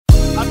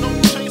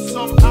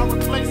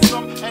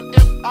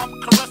I'm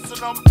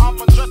caressing them,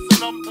 I'm undressing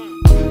them.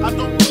 I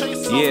don't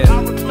chase them,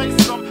 I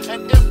replace them.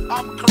 And if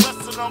I'm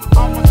caressing them,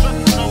 I'm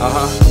undressing them.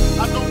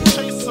 I don't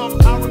chase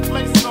them, I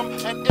replace them.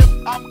 And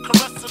if I'm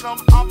caressing them,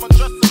 I'm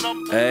undressing them.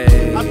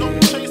 I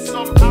don't chase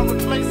them, I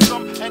replace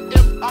them. And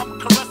if I'm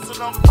caressing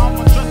them, I'm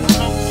undressing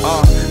them.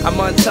 I'm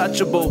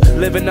untouchable,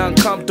 living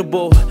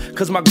uncomfortable.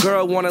 Cause my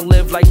girl wanna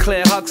live like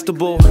Claire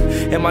Huxtable.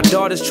 And my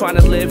daughter's trying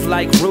to live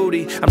like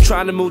Rudy. I'm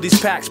trying to move these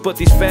packs, but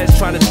these feds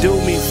trying to do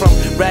me. From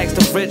rags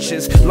to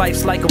riches,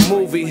 life's like a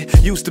movie.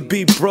 Used to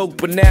be broke,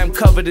 but now I'm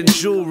covered in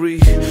jewelry.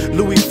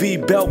 Louis V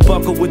belt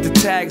buckle with the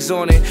tags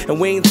on it. And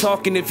we ain't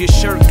talking if your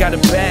shirt got a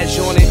badge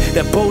on it.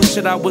 That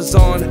bullshit I was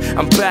on,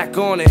 I'm back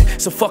on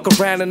it. So fuck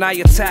around and I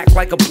attack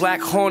like a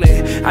black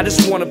hornet. I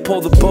just wanna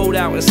pull the boat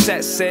out and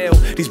set sail.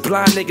 These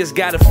blind niggas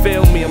gotta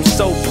feel me, I'm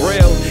so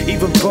braille.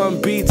 Even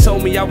Bun B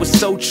told me I was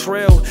so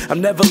trill.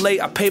 I'm never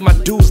late, I pay my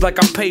dues like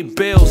I pay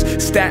bills.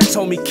 Stat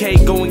told me, K,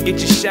 go and get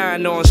your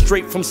shine on.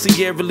 Straight from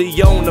Sierra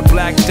Leone to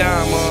Black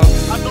Diamond.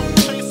 I don't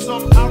chase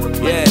them, I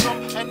replace them.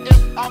 And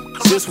if I'm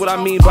this what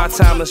I mean by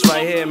timeless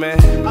right here, man.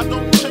 I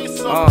don't chase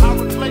them, I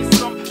replace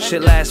them.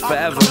 Shit lasts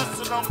forever.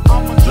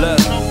 Look,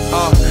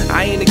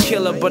 I ain't a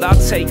killer, but I'll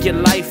take your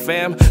life,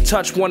 fam.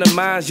 Touch one of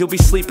mine, you'll be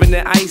sleeping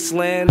in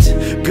Iceland.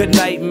 Good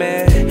night,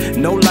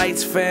 man. No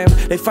lights, fam.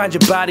 They find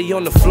your body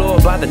on the floor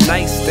by the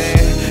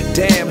nightstand.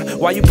 Damn,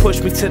 why you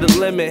push me to the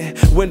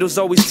limit? Windows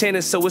always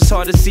tinted, so it's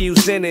hard to see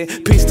who's in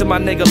it. Peace to my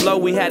nigga Low,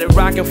 we had it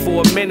rocking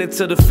for a minute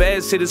till the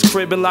feds hit his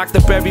crib and locked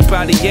up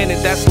everybody in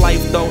it. That's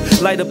life though.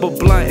 Light up a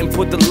blunt and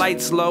put the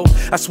lights low.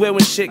 I swear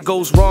when shit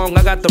goes wrong,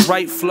 I got the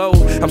right flow.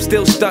 I'm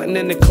still stunting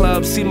in the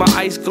club, see my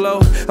ice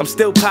glow. I'm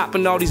still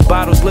popping all these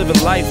bottles,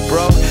 living life,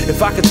 bro.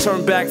 If I could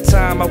turn back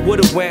time, I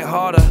would've went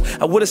harder.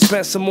 I would've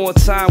spent some more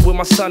time with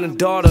my son and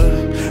daughter.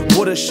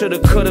 Would've, shoulda,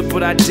 coulda,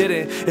 but I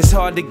didn't. It's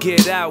hard to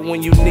get out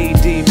when you knee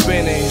deep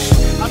in it.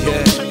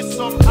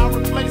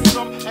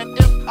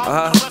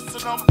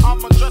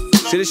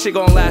 See, this shit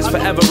gonna last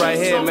forever right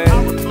here, man.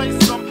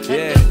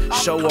 Yeah,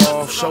 show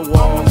off, show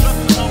off.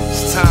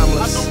 It's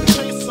timeless.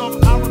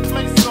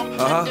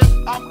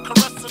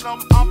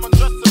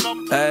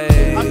 Hey,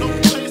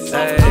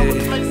 hey.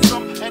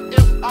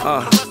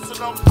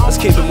 Let's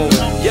keep it moving.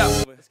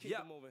 Yeah.